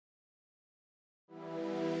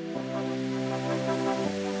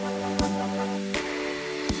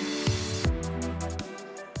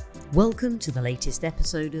Welcome to the latest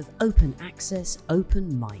episode of Open Access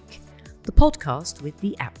Open Mic, the podcast with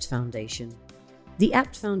the APT Foundation. The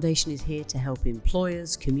APT Foundation is here to help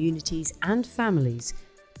employers, communities and families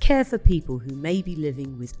care for people who may be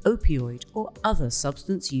living with opioid or other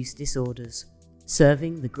substance use disorders,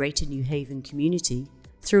 serving the Greater New Haven community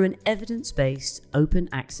through an evidence-based open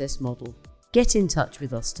access model. Get in touch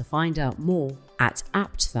with us to find out more at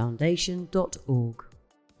aptfoundation.org.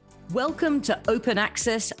 Welcome to Open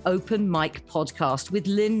Access Open Mic podcast with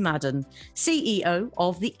Lynn, Madden, CEO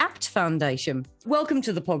of the APT Foundation. Welcome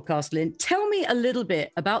to the podcast, Lynn. Tell me a little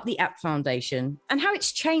bit about the APT Foundation and how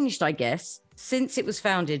it's changed, I guess, since it was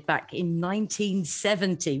founded back in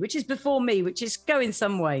 1970, which is before me, which is going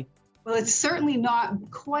some way. Well, it's certainly not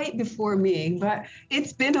quite before me, but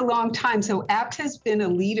it's been a long time. So APT has been a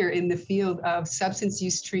leader in the field of substance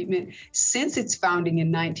use treatment since its founding in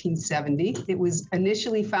 1970. It was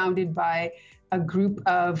initially founded by a group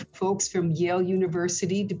of folks from Yale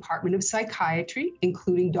University Department of Psychiatry,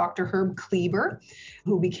 including Dr. Herb Kleber,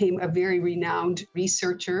 who became a very renowned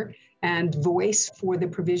researcher and voice for the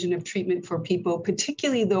provision of treatment for people,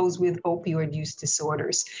 particularly those with opioid use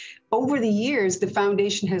disorders. Over the years, the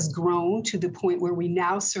foundation has grown to the point where we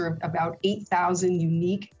now serve about 8,000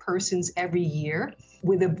 unique persons every year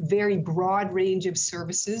with a very broad range of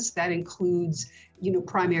services that includes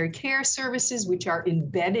primary care services, which are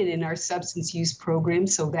embedded in our substance use program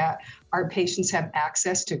so that our patients have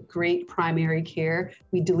access to great primary care.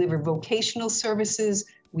 We deliver vocational services.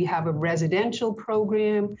 We have a residential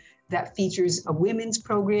program that features a women's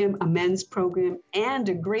program, a men's program, and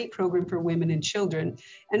a great program for women and children.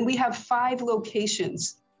 And we have 5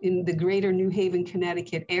 locations in the greater New Haven,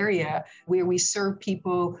 Connecticut area where we serve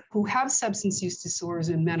people who have substance use disorders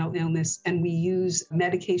and mental illness, and we use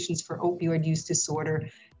medications for opioid use disorder,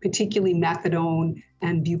 particularly methadone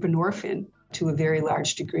and buprenorphine to a very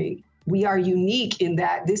large degree. We are unique in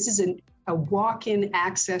that this is a walk-in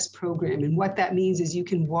access program. And what that means is you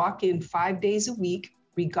can walk in 5 days a week,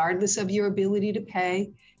 regardless of your ability to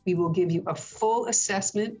pay. We will give you a full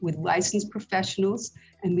assessment with licensed professionals,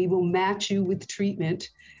 and we will match you with treatment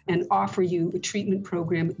and offer you a treatment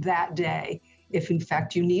program that day, if in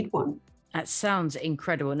fact you need one. That sounds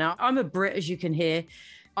incredible. Now, I'm a Brit, as you can hear.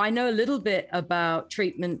 I know a little bit about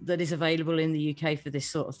treatment that is available in the UK for this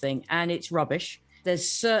sort of thing, and it's rubbish. There's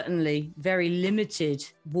certainly very limited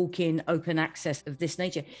walk-in open access of this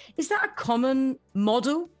nature. Is that a common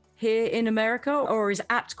model here in America, or is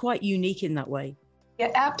APT quite unique in that way?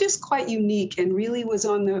 Yeah, APT is quite unique and really was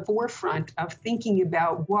on the forefront of thinking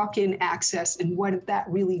about walk-in access and what that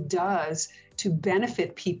really does to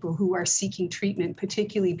benefit people who are seeking treatment,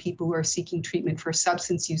 particularly people who are seeking treatment for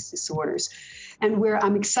substance use disorders. And where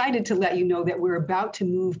I'm excited to let you know that we're about to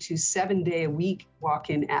move to 7-day-a-week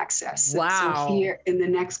walk-in access. Wow. So here in the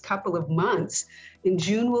next couple of months, in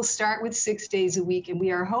June, we'll start with 6 days a week, and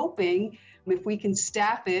we are hoping if we can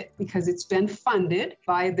staff it, because it's been funded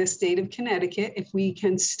by the state of Connecticut, if we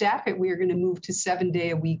can staff it, we're going to move to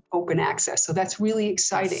 7-day-a-week open access. So that's really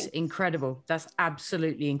exciting. That's incredible. That's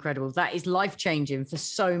absolutely incredible. That is life-changing for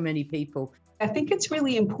so many people. I think it's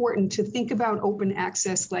really important to think about open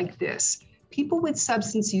access like this. People with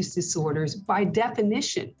substance use disorders, by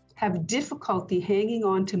definition, have difficulty hanging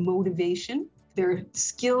on to motivation. Their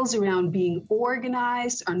skills around being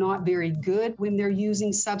organized are not very good when they're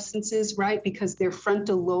using substances, right? Because their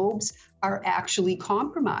frontal lobes are actually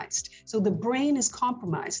compromised. So the brain is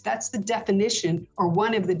compromised. That's the definition, or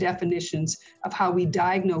one of the definitions, of how we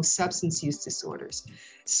diagnose substance use disorders.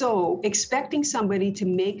 So expecting somebody to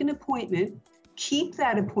make an appointment, keep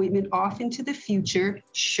that appointment off into the future,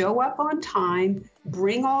 show up on time,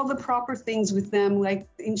 bring all the proper things with them, like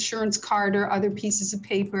insurance card or other pieces of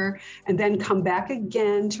paper, and then come back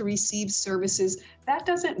again to receive services. That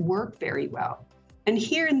doesn't work very well. And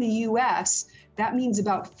here in the US, that means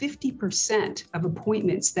about 50% of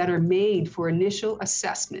appointments that are made for initial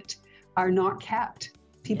assessment are not kept.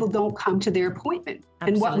 People don't come to their appointment.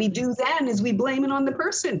 Absolutely. And what we do then is we blame it on the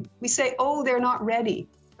person. We say, oh, they're not ready.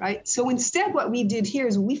 Right? So instead, what we did here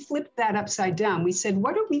is we flipped that upside down. We said,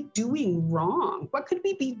 what are we doing wrong? What could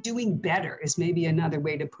we be doing better is maybe another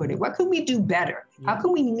way to put it. What could we do better? Yeah. How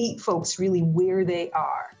can we meet folks really where they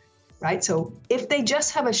are? Right? So if they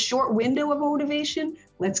just have a short window of motivation,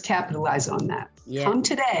 let's capitalize on that. Yeah. Come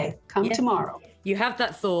today, come tomorrow. You have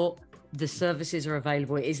that thought. The services are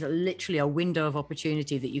available. It is literally a window of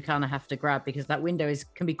opportunity that you kind of have to grab, because that window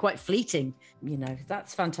can be quite fleeting.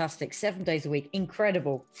 That's fantastic. 7 days a week.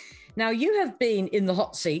 Incredible. Now, you have been in the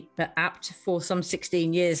hot seat at APT for some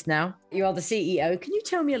 16 years now. You are the CEO. Can you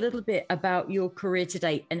tell me a little bit about your career to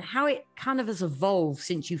date and how it kind of has evolved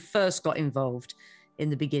since you first got involved in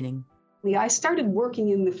the beginning? I started working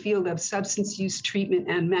in the field of substance use treatment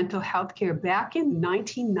and mental health care back in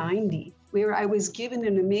 1990, where I was given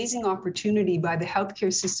an amazing opportunity by the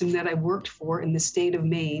healthcare system that I worked for in the state of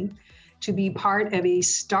Maine to be part of a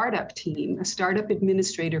startup team, a startup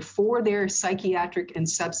administrator for their psychiatric and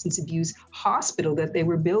substance abuse hospital that they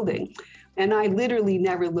were building. And I literally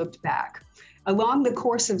never looked back. Along the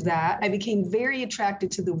course of that, I became very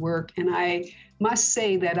attracted to the work, and I must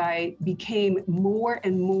say that I became more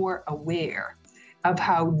and more aware of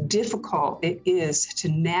how difficult it is to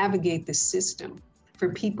navigate the system for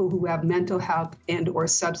people who have mental health and or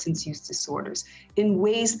substance use disorders in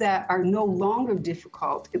ways that are no longer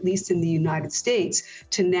difficult, at least in the United States,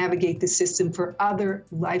 to navigate the system for other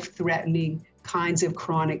life-threatening kinds of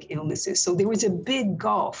chronic illnesses. So there was a big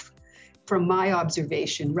gulf from my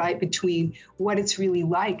observation, right, between what it's really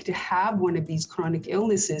like to have one of these chronic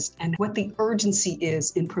illnesses and what the urgency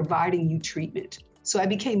is in providing you treatment. So I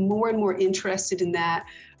became more and more interested in that.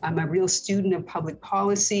 I'm a real student of public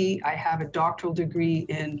policy. I have a doctoral degree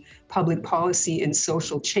in public policy and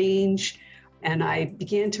social change. And I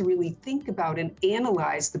began to really think about and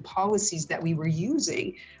analyze the policies that we were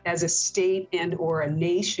using as a state and or a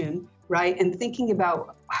nation, right? And thinking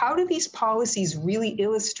about how do these policies really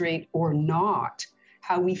illustrate or not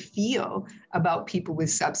how we feel about people with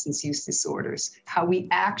substance use disorders, how we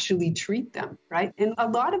actually treat them, right? And a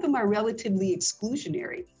lot of them are relatively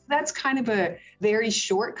exclusionary. That's kind of a very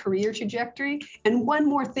short career trajectory. And one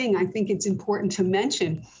more thing I think it's important to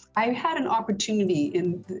mention, I had an opportunity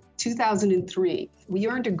in 2003. We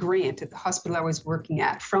earned a grant at the hospital I was working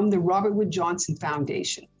at from the Robert Wood Johnson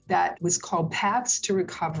Foundation that was called Paths to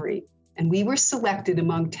Recovery. And we were selected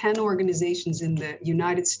among 10 organizations in the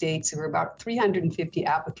United States. There were about 350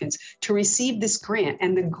 applicants to receive this grant.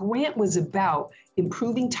 And the grant was about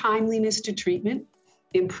improving timeliness to treatment,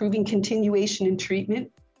 improving continuation in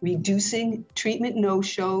treatment, reducing treatment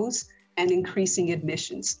no-shows, and increasing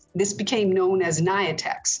admissions. This became known as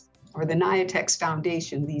NIATEX, or the NIATEX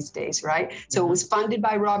Foundation these days, right? So it was funded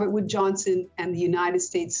by Robert Wood Johnson and the United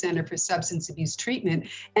States Center for Substance Abuse Treatment.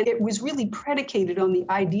 And it was really predicated on the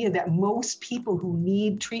idea that most people who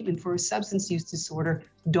need treatment for a substance use disorder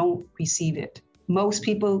don't receive it. Most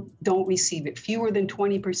people don't receive it. Fewer than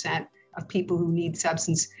 20% of people who need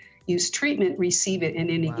substance use treatment receive it in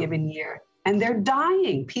any given year. And they're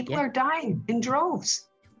dying. People are dying in droves.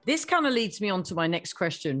 This kind of leads me on to my next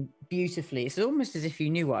question beautifully. It's almost as if you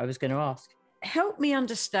knew what I was going to ask. Help me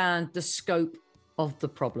understand the scope of the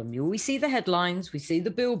problem. We see the headlines, we see the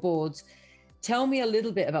billboards. Tell me a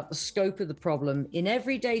little bit about the scope of the problem in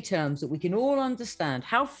everyday terms that we can all understand.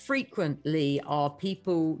 How frequently are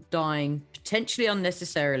people dying potentially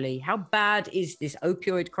unnecessarily? How bad is this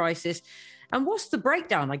opioid crisis? And what's the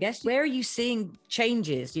breakdown, I guess? Where are you seeing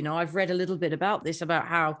changes? You know, I've read a little bit about this, about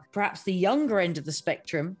how perhaps the younger end of the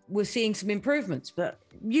spectrum, we're seeing some improvements, but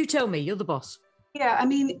you tell me, you're the boss. Yeah, I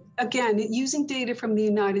mean, again, using data from the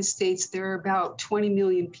United States, there are about 20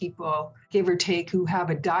 million people, give or take, who have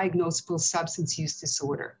a diagnosable substance use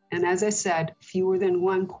disorder. And as I said, fewer than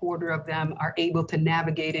 1/4 of them are able to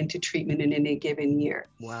navigate into treatment in any given year.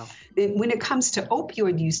 Wow. When it comes to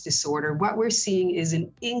opioid use disorder, what we're seeing is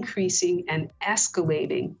an increasing and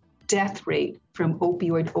escalating death rate from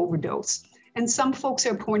opioid overdose. And some folks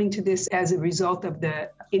are pointing to this as a result of the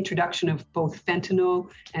introduction of both fentanyl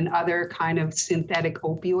and other kind of synthetic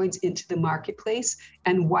opioids into the marketplace.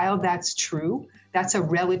 And while that's true, that's a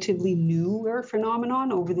relatively newer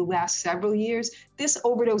phenomenon over the last several years. This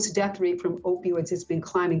overdose death rate from opioids has been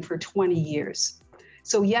climbing for 20 years.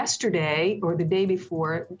 So yesterday, or the day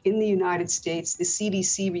before, in the United States, the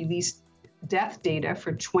CDC released death data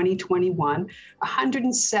for 2021,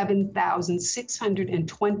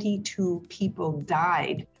 107,622 people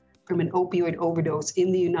died from an opioid overdose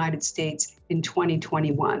in the United States in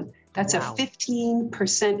 2021. That's a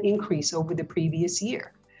 15% increase over the previous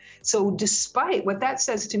year. So despite, what that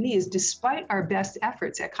says to me is despite our best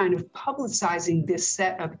efforts at kind of publicizing this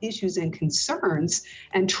set of issues and concerns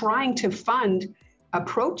and trying to fund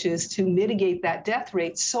approaches to mitigate that death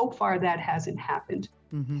rate, so far that hasn't happened.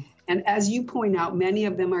 Mm-hmm. And as you point out, many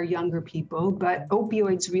of them are younger people, but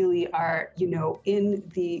opioids really are, you know, in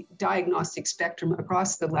the diagnostic spectrum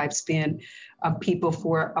across the lifespan of people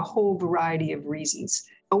for a whole variety of reasons.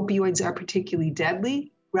 Opioids are particularly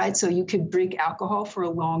deadly. right? So you could drink alcohol for a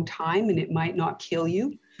long time and it might not kill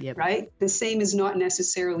you. Yep. Right? The same is not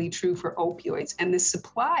necessarily true for opioids. And the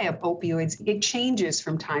supply of opioids, it changes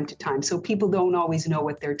from time to time. So people don't always know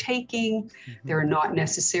what they're taking. Mm-hmm. There are not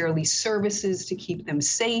necessarily services to keep them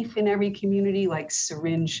safe in every community, like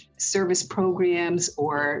syringe service programs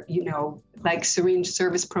or, like syringe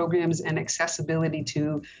service programs and accessibility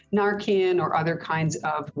to Narcan or other kinds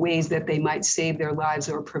of ways that they might save their lives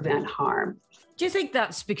or prevent harm. Do you think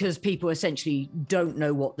that's because people essentially don't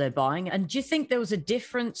know what they're buying? And do you think there was a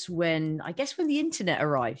difference when the internet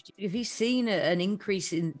arrived? Have you seen an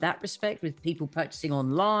increase in that respect with people purchasing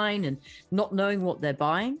online and not knowing what they're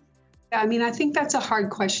buying? I mean, I think that's a hard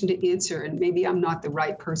question to answer, and maybe I'm not the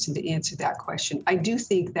right person to answer that question. I do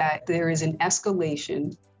think that there is an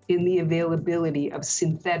escalation in the availability of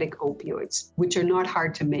synthetic opioids, which are not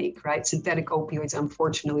hard to make, right? Synthetic opioids,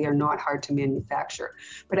 unfortunately, are not hard to manufacture.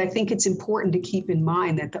 But I think it's important to keep in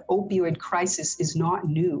mind that the opioid crisis is not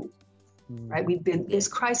new, right? This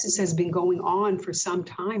crisis has been going on for some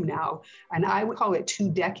time now, and I would call it 2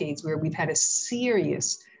 decades where we've had a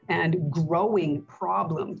serious and growing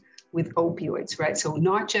problem with opioids, right? So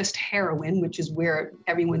not just heroin, which is where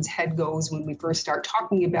everyone's head goes when we first start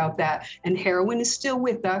talking about that. And heroin is still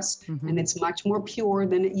with us, and it's much more pure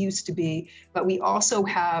than it used to be. But we also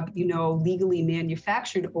have, legally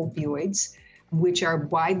manufactured opioids, which are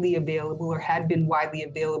widely available or had been widely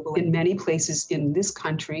available in many places in this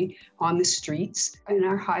country on the streets and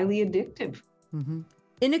are highly addictive. Mm-hmm.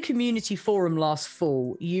 In a community forum last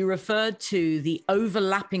fall, you referred to the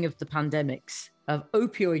overlapping of the pandemics of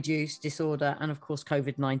opioid use disorder and, of course,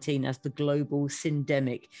 COVID-19 as the global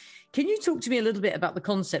syndemic. Can you talk to me a little bit about the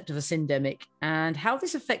concept of a syndemic and how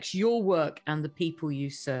this affects your work and the people you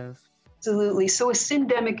serve? Absolutely. So a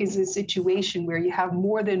syndemic is a situation where you have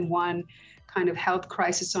more than one kind of health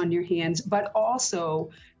crisis on your hands, but also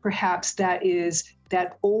perhaps that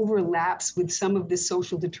overlaps with some of the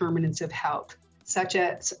social determinants of health, such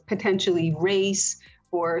as potentially race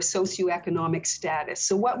or socioeconomic status.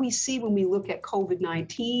 So what we see when we look at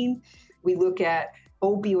COVID-19, we look at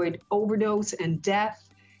opioid overdose and death,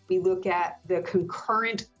 we look at the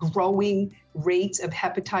concurrent growing rates of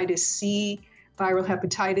hepatitis C, viral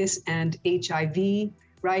hepatitis, and HIV,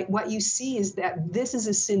 right? What you see is that this is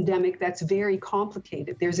a syndemic that's very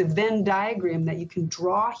complicated. There's a Venn diagram that you can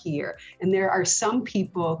draw here, and there are some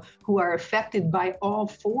people who are affected by all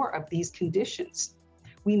 4 of these conditions.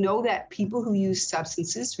 We know that people who use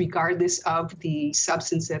substances, regardless of the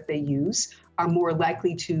substance that they use, are more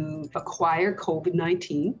likely to acquire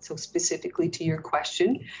COVID-19. So specifically to your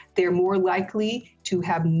question, they're more likely to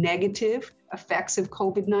have negative effects of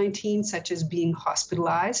COVID-19, such as being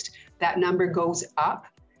hospitalized. That number goes up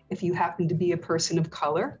if you happen to be a person of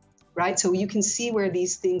color, right? So you can see where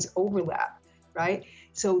these things overlap, right?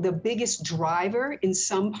 So the biggest driver in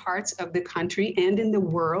some parts of the country and in the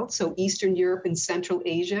world, so Eastern Europe and Central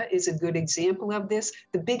Asia is a good example of this.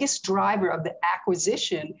 The biggest driver of the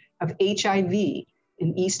acquisition of HIV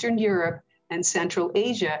in Eastern Europe and Central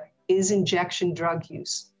Asia is injection drug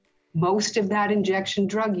use. Most of that injection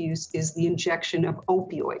drug use is the injection of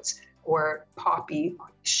opioids, or poppy,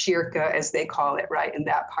 shirka, as they call it, right, in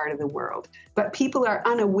that part of the world. But people are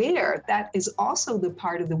unaware that is also the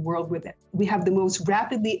part of the world where we have the most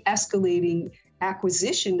rapidly escalating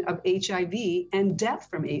acquisition of HIV and death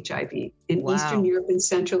from HIV in Eastern Europe and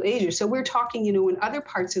Central Asia. So we're talking, in other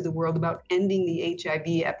parts of the world about ending the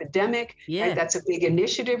HIV epidemic. Yeah. Right? That's a big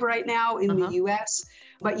initiative right now in the US.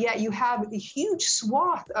 But yet you have a huge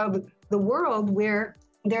swath of the world where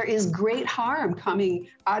there is great harm coming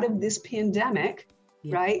out of this pandemic,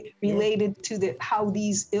 right? Related to how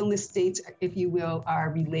these illness states, if you will,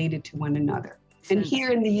 are related to one another. And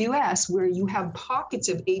here in the US, where you have pockets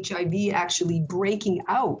of HIV actually breaking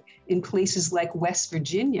out in places like West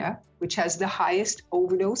Virginia, which has the highest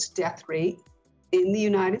overdose death rate in the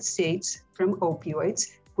United States from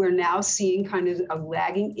opioids, we're now seeing kind of a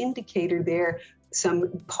lagging indicator there,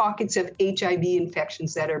 some pockets of HIV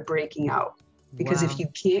infections that are breaking out. Because if you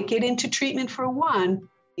can't get into treatment for one,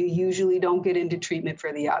 you usually don't get into treatment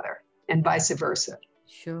for the other, and vice versa.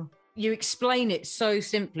 Sure. You explain it so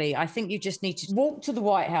simply. I think you just need to walk to the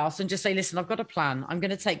White House and just say, listen, I've got a plan. I'm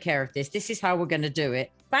going to take care of this. This is how we're going to do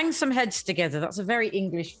it. Bang some heads together. That's a very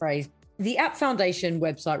English phrase. The App Foundation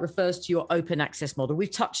website refers to your open access model. We've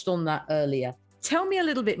touched on that earlier. Tell me a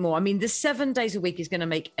little bit more. I mean, the 7 days a week is going to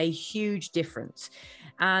make a huge difference.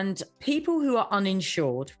 And people who are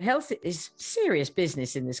uninsured, health is serious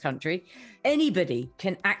business in this country. Anybody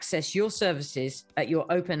can access your services at your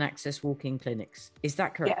open access walk-in clinics. Is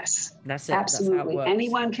that correct? Yes, that's it. Absolutely. That's how it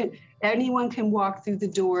works. Anyone can walk through the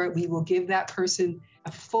door. We will give that person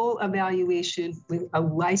a full evaluation with a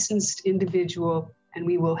licensed individual, and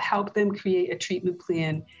we will help them create a treatment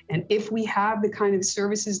plan. And if we have the kind of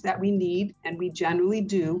services that we need, and we generally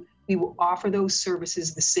do, we will offer those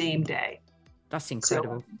services the same day. That's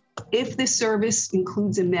incredible. So if the service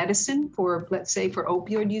includes a medicine for, let's say, for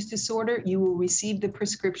opioid use disorder, you will receive the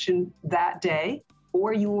prescription that day,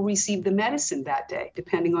 or you will receive the medicine that day,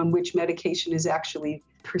 depending on which medication is actually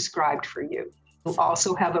prescribed for you. You'll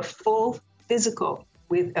also have a full physical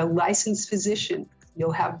with a licensed physician.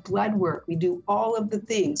 You'll have blood work. We do all of the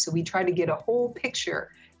things. So we try to get a whole picture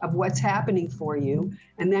of what's happening for you.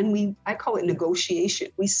 And then I call it negotiation.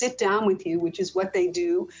 We sit down with you, which is what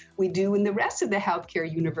we do in the rest of the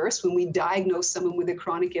healthcare universe when we diagnose someone with a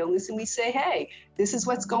chronic illness, and we say, hey, this is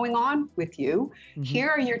what's going on with you. Mm-hmm. Here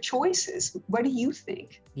are your choices. What do you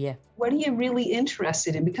think? Yeah. What are you really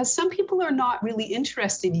interested in? Because some people are not really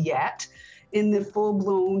interested yet in the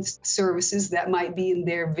full-blown services that might be in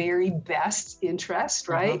their very best interest,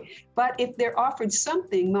 right? Uh-huh. But if they're offered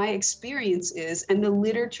something, my experience is, and the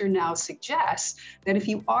literature now suggests, that if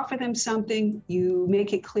you offer them something, you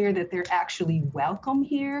make it clear that they're actually welcome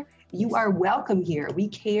here. You are welcome here. We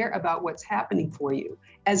care about what's happening for you,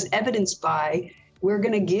 as evidenced by, we're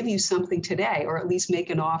going to give you something today, or at least make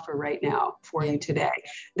an offer right now for you today.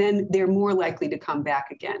 Then they're more likely to come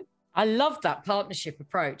back again. I love that partnership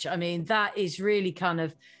approach. I mean, that is really kind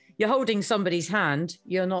of, you're holding somebody's hand,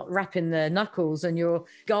 you're not wrapping their knuckles, and you're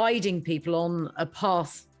guiding people on a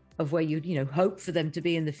path of where you hope for them to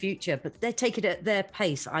be in the future, but they take it at their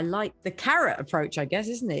pace. I like the carrot approach, I guess,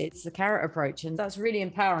 isn't it? It's the carrot approach, and that's really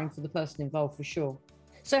empowering for the person involved for sure.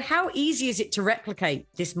 So how easy is it to replicate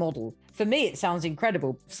this model? For me, it sounds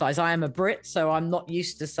incredible. Besides, I am a Brit, so I'm not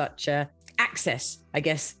used to such access, I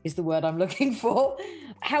guess is the word I'm looking for.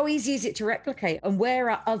 How easy is it to replicate, and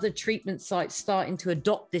where are other treatment sites starting to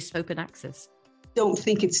adopt this open access? Don't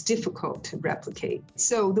think it's difficult to replicate.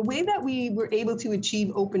 So the way that we were able to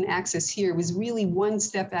achieve open access here was really one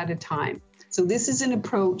step at a time. So this is an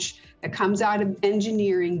approach that comes out of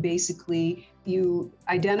engineering. Basically, you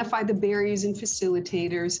identify the barriers and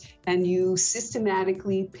facilitators, and you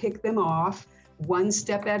systematically pick them off one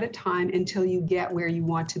step at a time until you get where you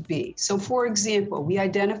want to be. So for example, we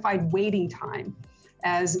identified waiting time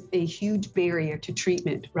as a huge barrier to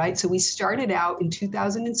treatment, right? So we started out in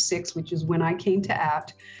 2006, which is when I came to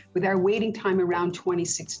APT, with our waiting time around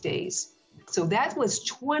 26 days. So that was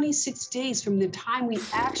 26 days from the time we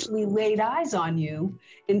actually laid eyes on you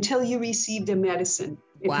until you received a medicine.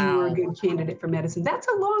 If you were a good candidate for medicine. That's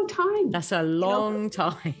a long time. That's a long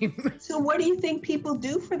time. So what do you think people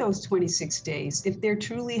do for those 26 days if they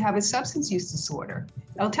truly have a substance use disorder?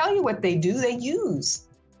 I'll tell you what they do. They use,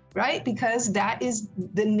 right? Because that is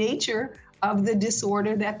the nature of the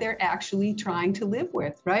disorder that they're actually trying to live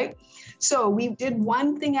with, right? So we did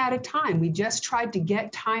one thing at a time. We just tried to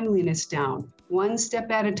get timeliness down, one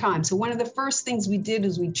step at a time. So one of the first things we did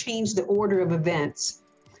is we changed the order of events.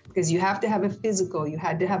 Because you have to have a physical, you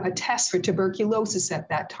had to have a test for tuberculosis at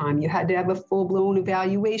that time, you had to have a full-blown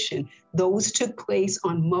evaluation. Those took place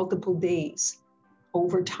on multiple days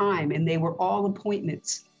over time, and they were all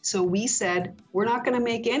appointments. So we said, we're not going to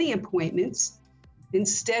make any appointments.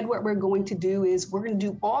 Instead, what we're going to do is we're going to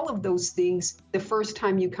do all of those things the first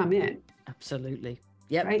time you come in. Absolutely.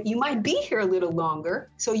 Yep. Right? You might be here a little longer,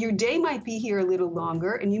 so your day might be here a little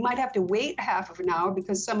longer, and you might have to wait half of an hour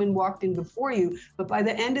because someone walked in before you, but by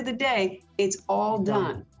the end of the day, it's all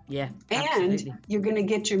done. Yeah, and absolutely. You're going to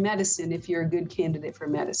get your medicine if you're a good candidate for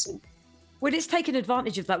medicine. Well, it's taken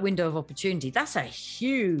advantage of that window of opportunity. That's a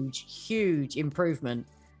huge, huge improvement,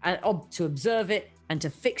 and to observe it and to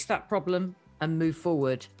fix that problem and move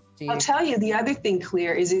forward. I'll tell you, the other thing,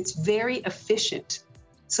 Claire, is it's very efficient.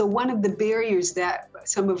 So one of the barriers that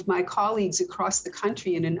some of my colleagues across the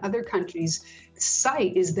country and in other countries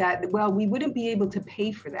cite is that, well, we wouldn't be able to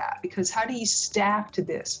pay for that because how do you staff to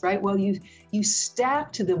this, right? Well, you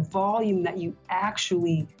staff to the volume that you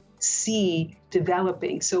actually see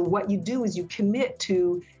developing. So what you do is you commit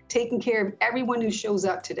to taking care of everyone who shows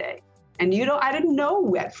up today. And I didn't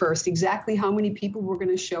know at first exactly how many people were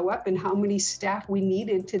going to show up and how many staff we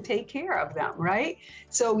needed to take care of them, right?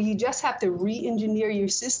 So you just have to re-engineer your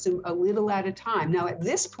system a little at a time. Now, at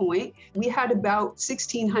this point, we had about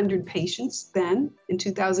 1,600 patients then in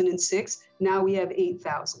 2006. Now we have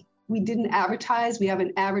 8,000. We didn't advertise. We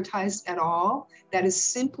haven't advertised at all. That is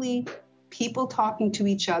simply people talking to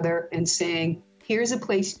each other and saying, here's a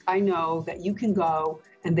place I know that you can go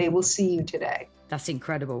and they will see you today. That's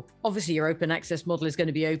incredible. Obviously, your open access model is going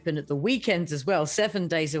to be open at the weekends as well, 7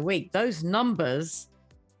 days a week. Those numbers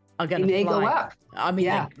are going to fly. They may go up. I mean,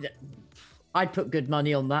 yeah. I'd put good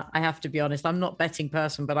money on that. I have to be honest. I'm not a betting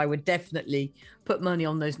person, but I would definitely put money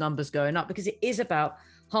on those numbers going up, because it is about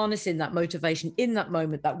harnessing that motivation in that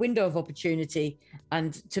moment, that window of opportunity,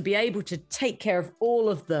 and to be able to take care of all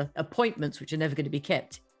of the appointments, which are never going to be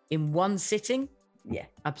kept, in one sitting. Yeah,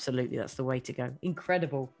 absolutely. That's the way to go.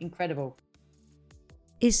 Incredible, incredible.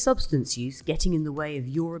 Is substance use getting in the way of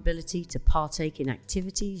your ability to partake in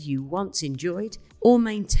activities you once enjoyed or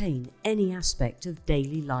maintain any aspect of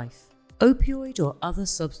daily life? Opioid or other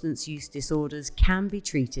substance use disorders can be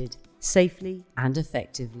treated safely and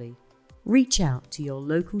effectively. Reach out to your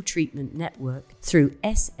local treatment network through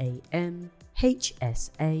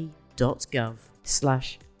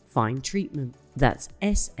samhsa.gov/find treatment. That's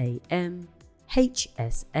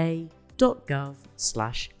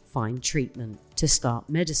samhsa.gov/find treatment to start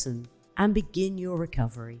medicine and begin your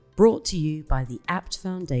recovery. Brought to you by the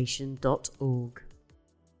aptfoundation.org.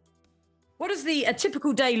 What does a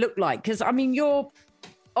typical day look like? Because, I mean, you're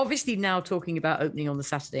obviously now talking about opening on the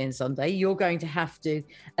Saturday and Sunday. You're going to have to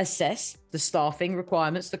assess the staffing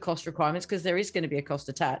requirements, the cost requirements, because there is going to be a cost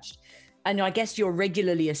attached. And I guess you'll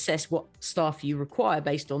regularly assess what staff you require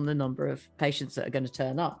based on the number of patients that are going to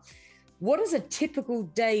turn up. What does a typical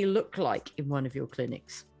day look like in one of your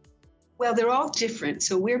clinics? Well, they're all different.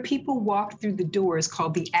 So where people walk through the door is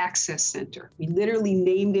called the Access Center. We literally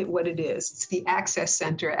named it what it is. It's the Access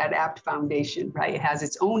Center at Apt Foundation, right? It has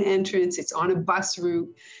its own entrance. It's on a bus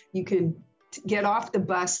route. You can get off the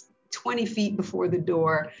bus 20 feet before the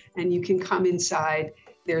door and you can come inside.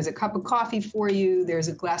 There's a cup of coffee for you. There's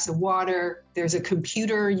a glass of water. There's a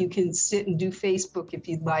computer. You can sit and do Facebook if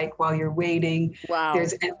you'd like while you're waiting. Wow.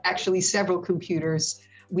 There's actually several computers.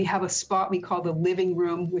 We have a spot we call the living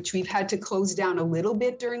room, which we've had to close down a little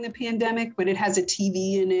bit during the pandemic, but it has a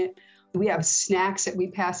TV in it. We have snacks that we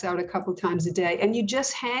pass out a couple times a day, and you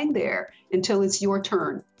just hang there until it's your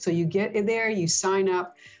turn. So you get in there, you sign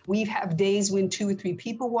up. We have days when 2 or 3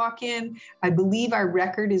 people walk in. I believe our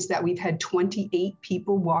record is that we've had 28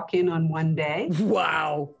 people walk in on one day.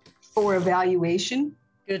 Wow. For evaluation.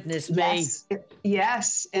 Goodness me.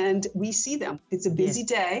 Yes, and we see them. It's a busy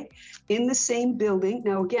day in the same building.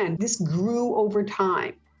 Now, again, this grew over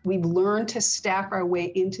time. We've learned to staff our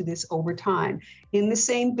way into this over time. In the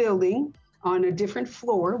same building, on a different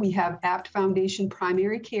floor, we have Apt Foundation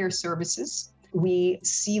Primary Care Services. We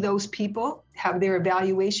see those people have their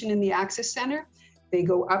evaluation in the Access Center. They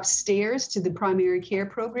go upstairs to the primary care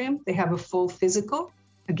program. They have a full physical.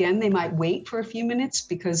 Again, they might wait for a few minutes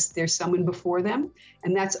because there's someone before them.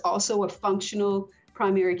 And that's also a functional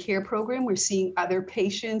primary care program. We're seeing other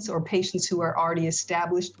patients or patients who are already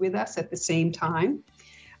established with us at the same time.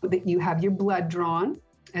 That you have your blood drawn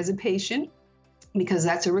as a patient, because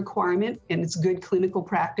that's a requirement and it's good clinical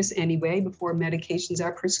practice anyway before medications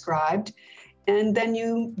are prescribed. And then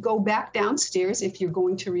you go back downstairs if you're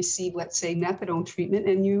going to receive, let's say, methadone treatment,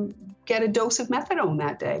 and you get a dose of methadone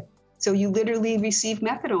that day. So you literally receive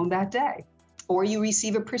methadone that day, or you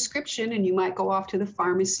receive a prescription and you might go off to the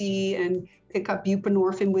pharmacy and pick up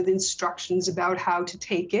buprenorphine with instructions about how to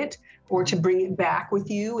take it or to bring it back with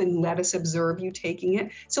you and let us observe you taking it.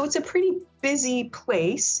 So it's a pretty busy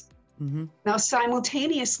place. Mm-hmm. Now,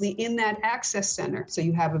 simultaneously in that access center, so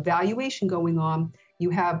you have evaluation going on, you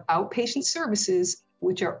have outpatient services,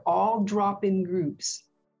 which are all drop-in groups.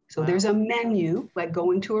 So There's a menu, like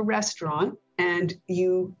going to a restaurant, and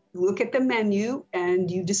you look at the menu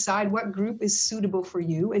and you decide what group is suitable for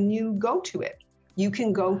you and you go to it. You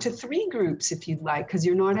can go to 3 groups if you'd like, because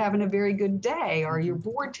you're not having a very good day or you're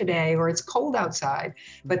bored today or it's cold outside.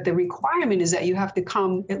 But the requirement is that you have to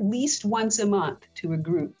come at least once a month to a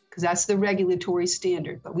group, because that's the regulatory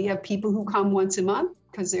standard. But we have people who come once a month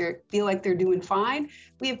because they feel like they're doing fine.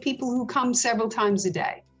 We have people who come several times a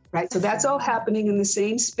day, right? So that's all happening in the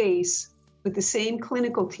same space with the same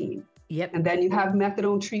clinical team. Yep. And then you have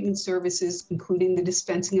methadone treatment services, including the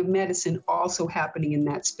dispensing of medicine, also happening in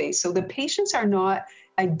that space. So the patients are not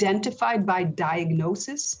identified by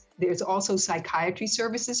diagnosis. There's also psychiatry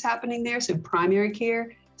services happening there. So primary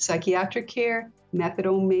care, psychiatric care,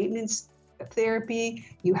 methadone maintenance therapy.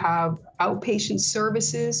 You have outpatient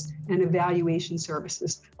services and evaluation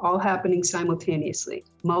services, all happening simultaneously.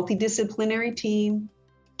 Multidisciplinary team,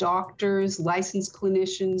 doctors, licensed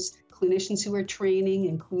clinicians who are training,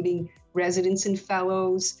 including residents and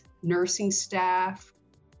fellows, nursing staff,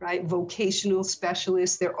 right? Vocational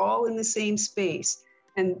specialists, they're all in the same space.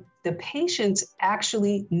 And the patients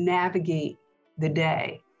actually navigate the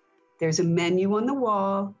day. There's a menu on the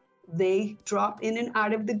wall. They drop in and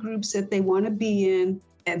out of the groups that they want to be in.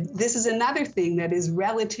 And this is another thing that is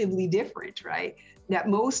relatively different, right? that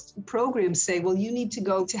most programs say, well, you need to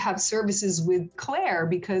go to have services with Claire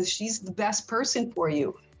because she's the best person for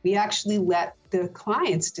you. We actually let the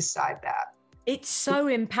clients decide that. It's so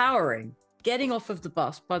empowering. Getting off of the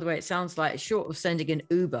bus, by the way, it sounds like, short of sending an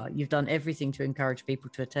Uber, you've done everything to encourage people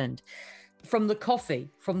to attend. From the coffee,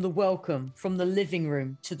 from the welcome, from the living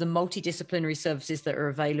room, to the multidisciplinary services that are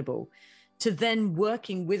available, to then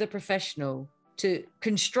working with a professional to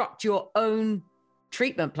construct your own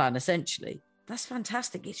treatment plan, essentially. That's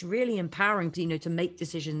fantastic. It's really empowering to make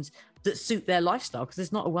decisions that suit their lifestyle, because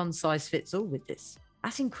there's not a one size fits all with this.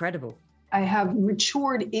 That's incredible. I have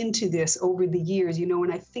matured into this over the years,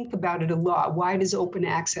 and I think about it a lot. Why does open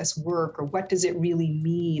access work, or what does it really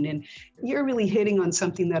mean? And you're really hitting on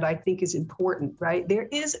something that I think is important, right? There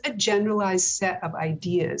is a generalized set of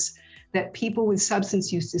ideas that people with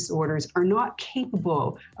substance use disorders are not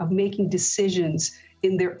capable of making decisions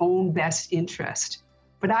in their own best interest.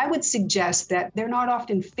 But I would suggest that they're not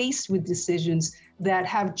often faced with decisions that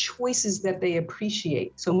have choices that they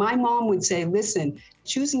appreciate. So my mom would say, listen,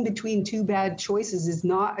 choosing between two bad choices is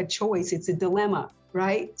not a choice, it's a dilemma,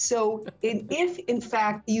 right? So if in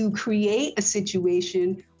fact you create a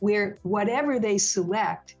situation where whatever they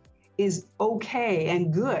select is okay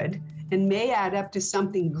and good and may add up to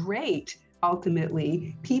something great,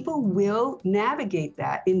 ultimately, people will navigate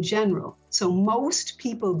that in general. So most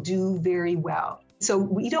people do very well. So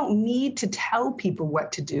we don't need to tell people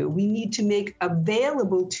what to do. We need to make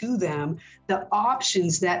available to them the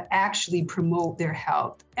options that actually promote their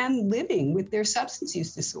health and living with their substance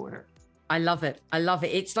use disorder. I love it. I love it.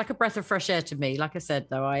 It's like a breath of fresh air to me. Like I said,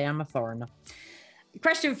 though, I am a foreigner.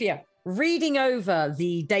 Question for you. Reading over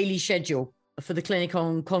the daily schedule for the clinic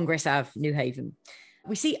on Congress Ave, New Haven,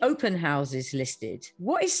 we see open houses listed.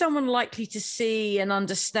 What is someone likely to see and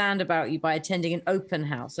understand about you by attending an open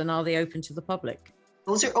house, and are they open to the public?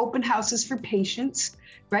 Those are open houses for patients,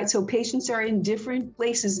 right? So patients are in different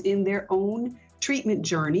places in their own treatment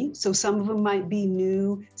journey. So some of them might be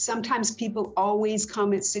new. Sometimes people always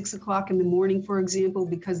come at 6 o'clock in the morning, for example,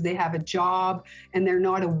 because they have a job and they're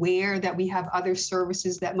not aware that we have other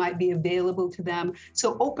services that might be available to them.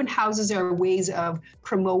 So open houses are ways of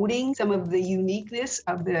promoting some of the uniqueness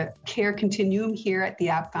of the care continuum here at the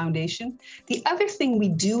Apt Foundation. The other thing we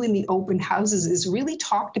do in the open houses is really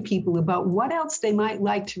talk to people about what else they might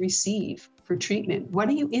like to receive for treatment. What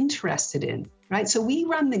are you interested in? Right? So we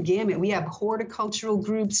run the gamut. We have horticultural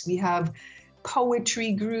groups, we have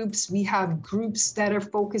poetry groups, we have groups that are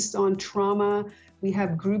focused on trauma, we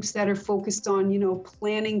have groups that are focused on,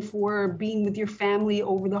 planning for being with your family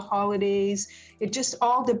over the holidays. It just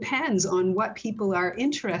all depends on what people are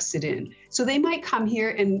interested in. So they might come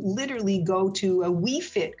here and literally go to a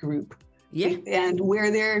WeFit group, and where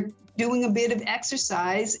they're doing a bit of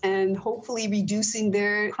exercise and hopefully reducing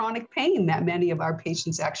their chronic pain that many of our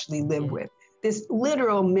patients actually live with. This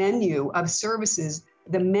literal menu of services,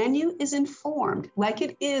 the menu is informed like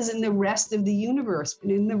it is in the rest of the universe.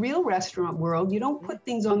 And in the real restaurant world, you don't put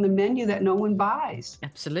things on the menu that no one buys.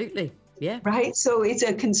 Absolutely. Yeah. Right? So it's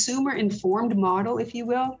a consumer informed model, if you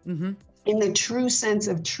will, in the true sense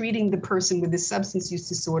of treating the person with a substance use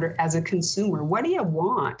disorder as a consumer. What do you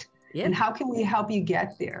want? And how can we help you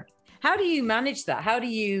get there? How do you manage that? How do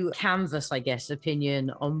you canvass, I guess,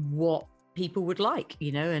 opinion on what people would like,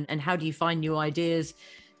 and how do you find new ideas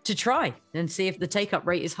to try and see if the take-up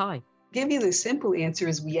rate is high? Give you the simple answer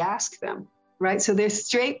is we ask them, right? So there's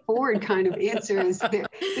straightforward kind of answers.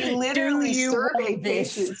 We literally survey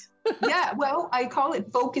patients. Yeah, well, I call it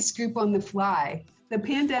focus group on the fly. The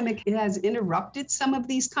pandemic has interrupted some of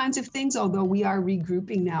these kinds of things, although we are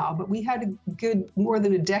regrouping now, but we had a good more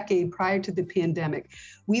than a decade prior to the pandemic.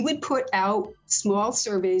 We would put out small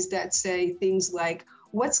surveys that say things like,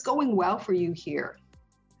 what's going well for you here?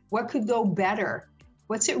 What could go better?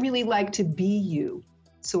 What's it really like to be you?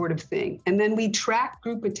 Sort of thing. And then we track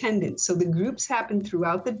group attendance. So the groups happen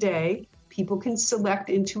throughout the day. People can select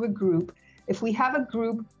into a group. If we have a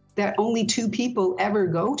group that only 2 people ever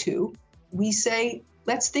go to, we say,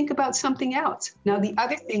 let's think about something else. Now, the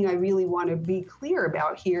other thing I really want to be clear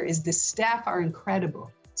about here is the staff are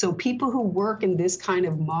incredible. So people who work in this kind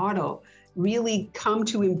of model really come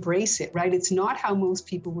to embrace it, right? It's not how most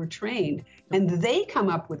people were trained. And they come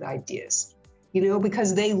up with ideas,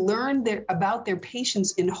 because they learn about their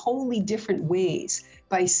patients in wholly different ways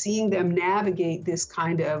by seeing them navigate this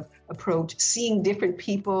kind of approach, seeing different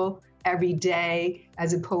people every day,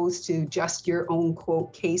 as opposed to just your own,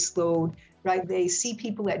 quote, caseload, right? They see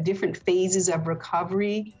people at different phases of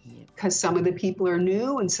recovery because some of the people are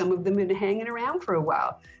new and some of them have been hanging around for a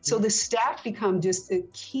while. So the staff become just a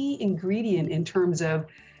key ingredient in terms of,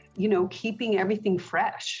 keeping everything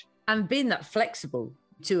fresh. And being that flexible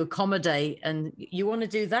to accommodate, and you want to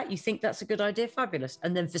do that, you think that's a good idea, fabulous.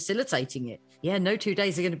 And then facilitating it. Yeah, no 2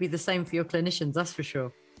 days are going to be the same for your clinicians, that's for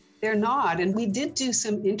sure. They're not. And we did do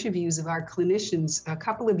some interviews of our clinicians a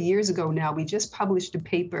couple of years ago now. We just published a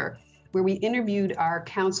paper where we interviewed our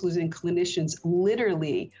counselors and clinicians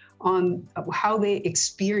literally on how they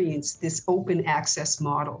experience this open access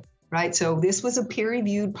model, right? So this was a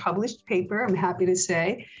peer-reviewed published paper, I'm happy to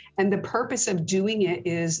say. And the purpose of doing it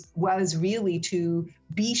was really to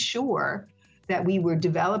be sure that we were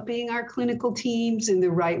developing our clinical teams in the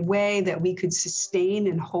right way, that we could sustain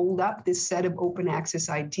and hold up this set of open access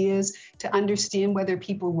ideas, to understand whether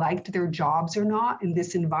people liked their jobs or not in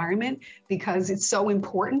this environment, because it's so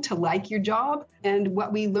important to like your job. And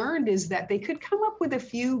what we learned is that they could come up with a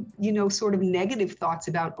few, sort of negative thoughts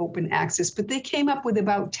about open access, but they came up with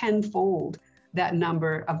about 10-fold that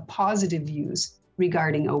number of positive views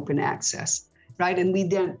regarding open access, right? And we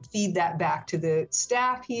then feed that back to the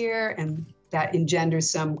staff here, and that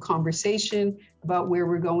engenders some conversation about where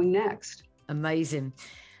we're going next. Amazing.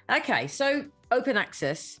 Okay, so open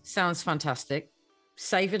access sounds fantastic.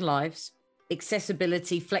 Saving lives,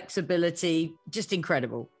 accessibility, flexibility, just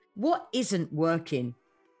incredible. What isn't working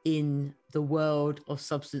in the world of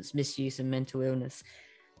substance misuse and mental illness?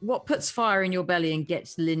 What puts fire in your belly and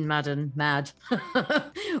gets Lynn Madden mad?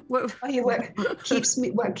 What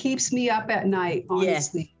keeps me up at night,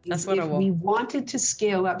 honestly, that's what I want. If we wanted to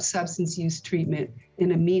scale up substance use treatment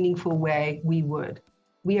in a meaningful way, we would.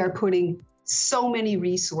 We are putting so many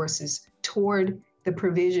resources toward the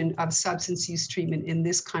provision of substance use treatment in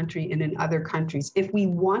this country and in other countries. If we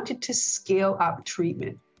wanted to scale up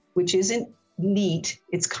treatment, which isn't neat,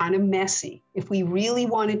 it's kind of messy. If we really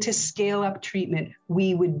wanted to scale up treatment,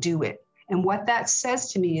 we would do it. And what that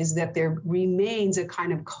says to me is that there remains a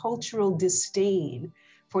kind of cultural disdain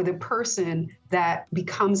for the person that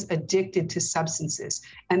becomes addicted to substances.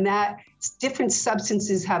 And that different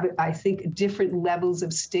substances have, I think, different levels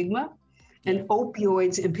of stigma. And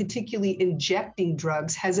opioids, and particularly injecting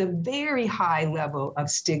drugs, has a very high level of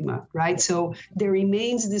stigma, right? So there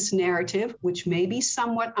remains this narrative, which may be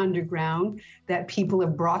somewhat underground, that people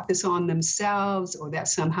have brought this on themselves, or that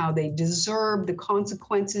somehow they deserve the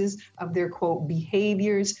consequences of their, quote,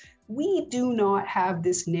 behaviors. We do not have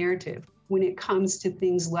this narrative when it comes to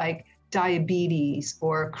things like diabetes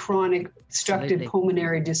or chronic obstructive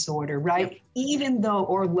pulmonary disorder, right? Yep.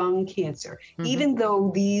 Or lung cancer, even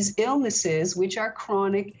though these illnesses, which are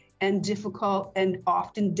chronic and difficult and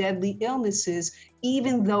often deadly illnesses,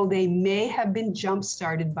 even though they may have been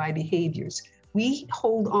jump-started by behaviors, we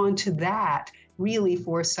hold on to that really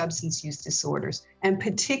for substance use disorders, and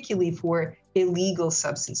particularly for illegal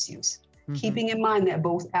substance use. Keeping in mind that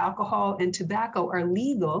both alcohol and tobacco are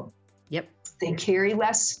legal. Yep. They carry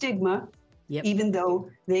less stigma, even though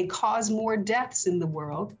they cause more deaths in the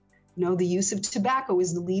world. The use of tobacco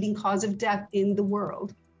is the leading cause of death in the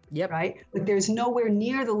world. Right? But there's nowhere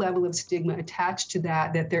near the level of stigma attached to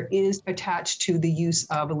that there is attached to the use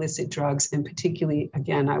of illicit drugs, and particularly,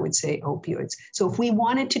 again, I would say opioids. So if we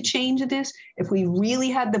wanted to change this, if we really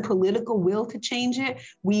had the political will to change it,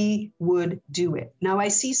 we would do it. Now, I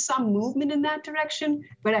see some movement in that direction,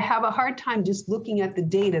 but I have a hard time just looking at the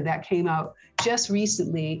data that came out just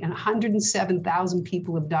recently, and 107,000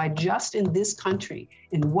 people have died just in this country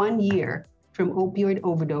in 1 year from opioid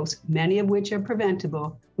overdose, many of which are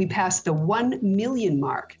preventable. We passed the 1 million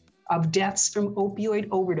mark of deaths from opioid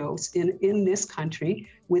overdose in this country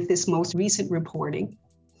with this most recent reporting.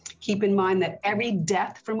 Keep in mind that every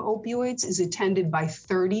death from opioids is attended by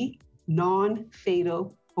 30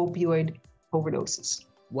 non-fatal opioid overdoses.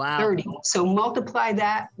 Wow. 30. So multiply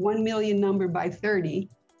that 1 million number by 30,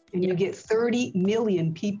 and you get 30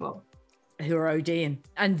 million people who are ODing.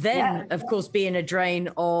 And then, of course, being a drain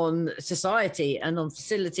on society and on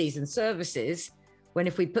facilities and services, when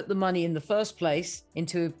if we put the money in the first place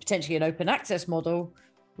into potentially an open access model,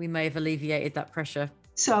 we may have alleviated that pressure.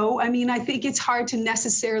 So, I think it's hard to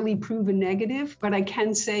necessarily prove a negative, but I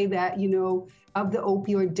can say that, of the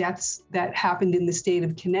opioid deaths that happened in the state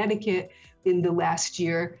of Connecticut in the last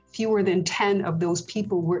year, fewer than 10 of those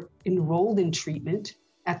people were enrolled in treatment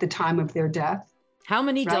at the time of their death. How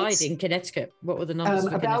many died in Connecticut? What were the numbers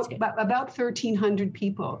for Connecticut? About 1,300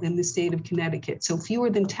 people in the state of Connecticut. So fewer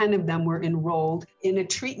than 10 of them were enrolled in a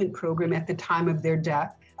treatment program at the time of their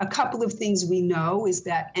death. A couple of things we know is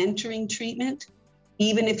that entering treatment,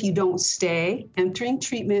 even if you don't stay, entering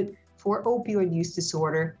treatment for opioid use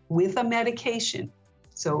disorder with a medication,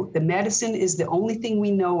 So the medicine is the only thing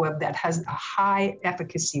we know of that has a high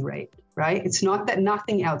efficacy rate, right? It's not that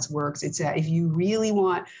nothing else works. It's that if you really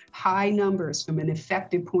want high numbers from an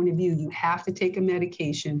effective point of view, you have to take a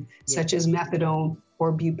medication such as methadone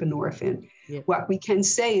or buprenorphine. What we can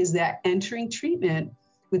say is that entering treatment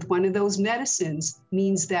with one of those medicines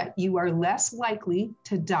means that you are less likely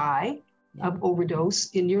to die of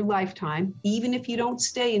overdose in your lifetime, even if you don't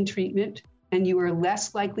stay in treatment, and you are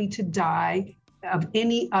less likely to die of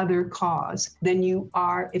any other cause than you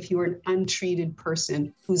are if you're an untreated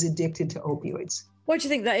person who's addicted to opioids. Why do you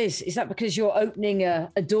think that is? Is that because you're opening a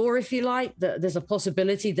door, if you like, that there's a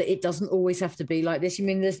possibility that it doesn't always have to be like this? You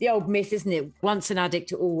mean, there's the old myth, isn't it? Once an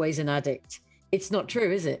addict, always an addict. It's not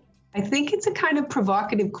true, is it? I think it's a kind of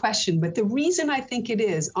provocative question, but the reason I think it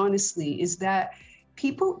is, honestly, is that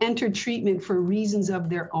people enter treatment for reasons of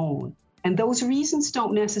their own, and those reasons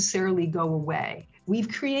don't necessarily go away. We've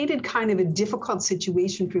created kind of a difficult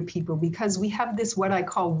situation for people because we have this, what I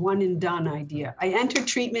call one and done idea. I enter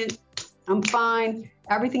treatment, I'm fine.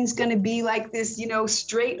 Everything's going to be like this,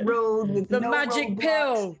 straight road with the no magic roadblocks,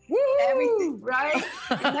 pill. everything, right?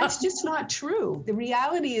 And that's just not true. The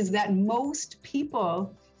reality is that most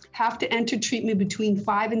people have to enter treatment between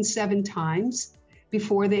 5 and 7 times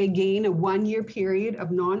before they gain a 1-year period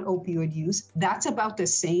of non-opioid use. That's about the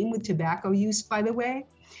same with tobacco use, by the way.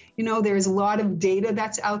 There's a lot of data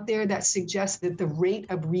that's out there that suggests that the rate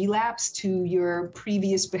of relapse to your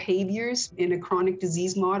previous behaviors in a chronic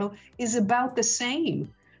disease model is about the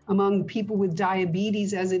same among people with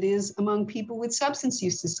diabetes as it is among people with substance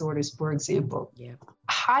use disorders, for example.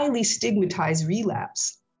 Highly stigmatized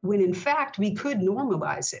relapse, when in fact we could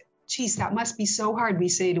normalize it. Geez, that must be so hard, we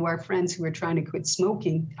say to our friends who are trying to quit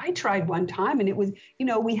smoking. I tried one time and it was,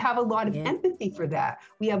 we have a lot of empathy for that.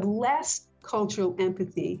 We have less cultural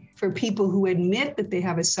empathy for people who admit that they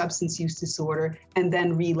have a substance use disorder and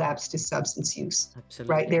then relapse to substance use.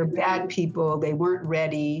 Absolutely. Right? They're bad people. They weren't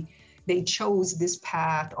ready. They chose this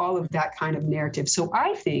path, all of that kind of narrative. So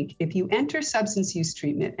I think if you enter substance use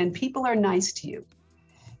treatment and people are nice to you,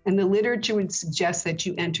 and the literature would suggest that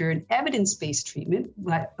you enter an evidence-based treatment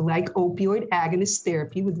like opioid agonist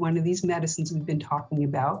therapy with one of these medicines we've been talking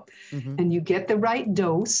about, and you get the right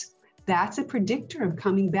dose, that's a predictor of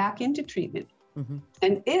coming back into treatment.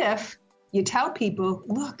 And if you tell people,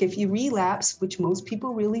 look, if you relapse, which most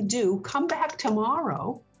people really do, come back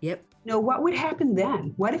tomorrow. What would happen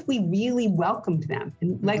then? What if we really welcomed them?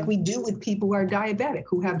 And like we do with people who are diabetic,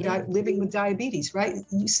 who have living with diabetes, right?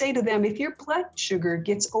 You say to them, if your blood sugar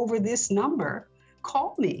gets over this number,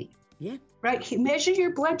 call me. Right? Measure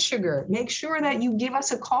your blood sugar. Make sure that you give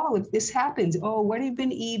us a call if this happens. Oh, what have you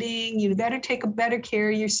been eating? You better take a better care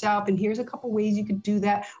of yourself. And here's a couple ways you could do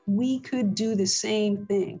that. We could do the same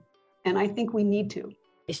thing. And I think we need to.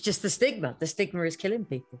 It's just the stigma. The stigma is killing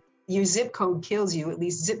people. Your zip code kills you. At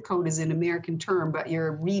least zip code is an American term, but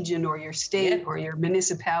your region or your state or your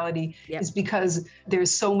municipality is because there's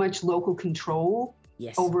so much local control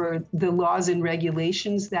over the laws and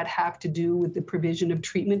regulations that have to do with the provision of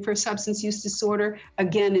treatment for substance use disorder,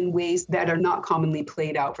 again, in ways that are not commonly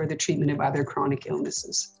played out for the treatment of other chronic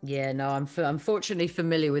illnesses. I'm unfortunately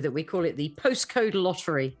familiar with it. We call it the postcode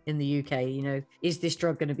lottery in the UK. Is this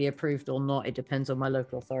drug going to be approved or not? It depends on my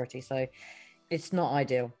local authority. So it's not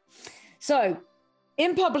ideal. So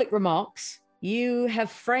in public remarks, you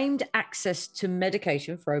have framed access to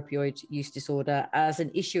medication for opioid use disorder as an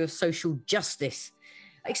issue of social justice.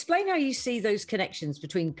 Explain how you see those connections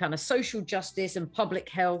between kind of social justice and public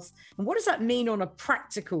health. And what does that mean on a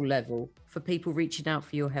practical level for people reaching out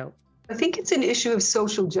for your help? I think it's an issue of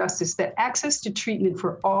social justice, that access to treatment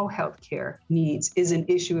for all healthcare needs is an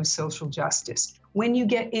issue of social justice. When you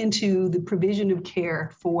get into the provision of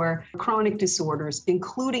care for chronic disorders,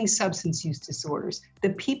 including substance use disorders,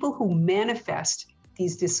 the people who manifest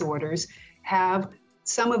these disorders have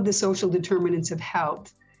some of the social determinants of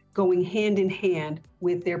health going hand in hand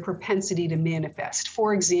with their propensity to manifest.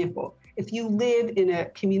 For example, if you live in a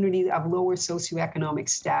community of lower socioeconomic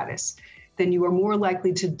status, then you are more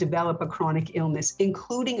likely to develop a chronic illness,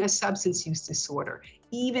 including a substance use disorder,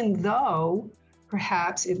 even though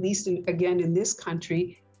perhaps, at least again in this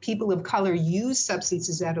country, people of color use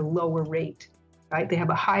substances at a lower rate, right? They have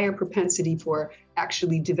a higher propensity for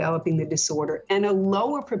actually developing the disorder and a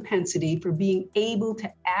lower propensity for being able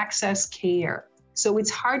to access care. So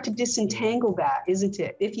it's hard to disentangle that, isn't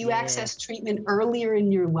it? If you access treatment earlier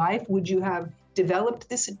in your life, would you have developed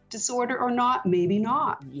this disorder or not? Maybe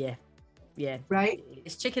not. Yeah. Right?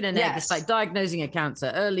 It's chicken and egg. It's like diagnosing a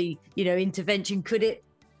cancer. Early, intervention, could it,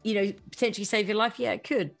 potentially save your life? Yeah, it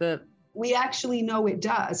could, but we actually know it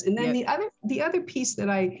does. And then the other piece that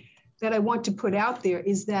I that I want to put out there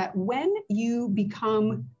is that when you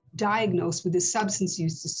become diagnosed with a substance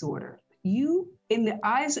use disorder, you, in the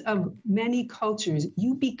eyes of many cultures,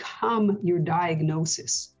 you become your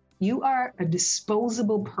diagnosis. You are a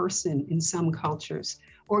disposable person in some cultures,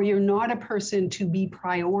 or you're not a person to be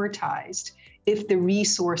prioritized if the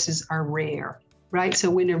resources are rare, right?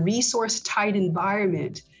 So in a resource-tight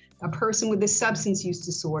environment, a person with a substance use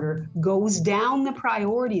disorder goes down the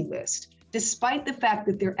priority list, despite the fact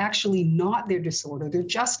that they're actually not their disorder, they're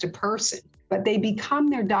just a person. But they become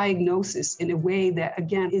their diagnosis in a way that,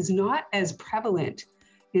 again, is not as prevalent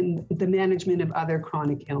in the management of other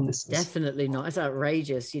chronic illnesses. Definitely not. It's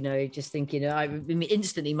outrageous, just thinking,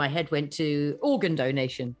 instantly my head went to organ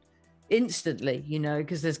donation. Instantly,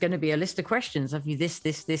 because there's going to be a list of questions. Have you this,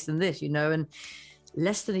 and this, and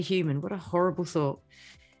less than a human. What a horrible thought.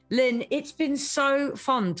 Lynn, it's been so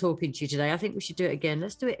fun talking to you today. I think we should do it again.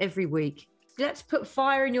 Let's do it every week. Let's put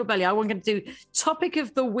fire in your belly. I want to do topic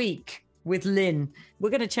of the week with Lynn.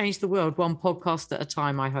 We're going to change the world one podcast at a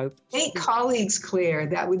time, I hope. 8 colleagues, Claire.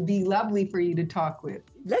 That would be lovely for you to talk with.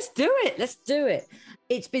 Let's do it.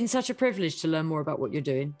 It's been such a privilege to learn more about what you're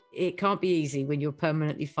doing. It can't be easy when you're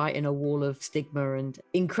permanently fighting a wall of stigma and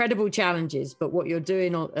incredible challenges, but what you're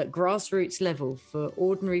doing at grassroots level for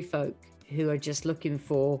ordinary folk who are just looking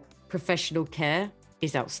for professional care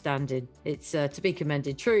is outstanding. It's to be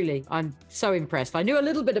commended, truly. I'm so impressed. I knew a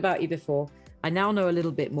little bit about you before. I now know a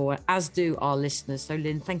little bit more, as do our listeners. So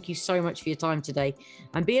Lynn, thank you so much for your time today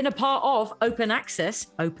and being a part of Open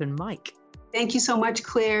Access, Open Mic. Thank you so much,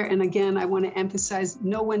 Claire. And again, I want to emphasize,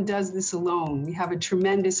 no one does this alone. We have a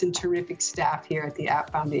tremendous and terrific staff here at the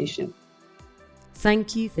App Foundation.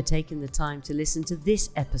 Thank you for taking the time to listen to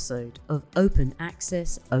this episode of Open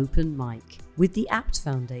Access, Open Mic with the Apt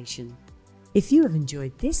Foundation. If you have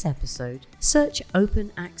enjoyed this episode, search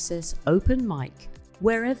Open Access, Open Mic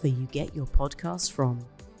wherever you get your podcasts from.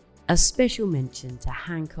 A special mention to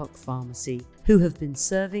Hancock Pharmacy, who have been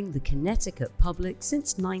serving the Connecticut public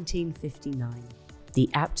since 1959. The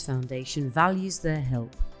Apt Foundation values their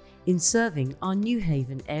help in serving our New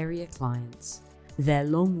Haven area clients. Their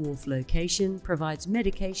Long Wharf location provides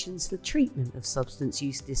medications for treatment of substance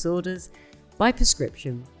use disorders by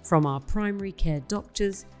prescription from our primary care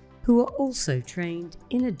doctors, who are also trained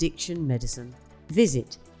in addiction medicine.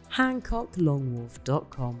 Visit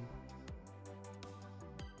HancockLongWharf.com.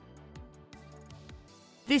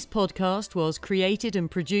 This podcast was created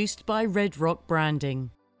and produced by Red Rock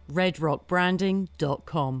Branding.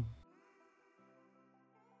 RedRockBranding.com.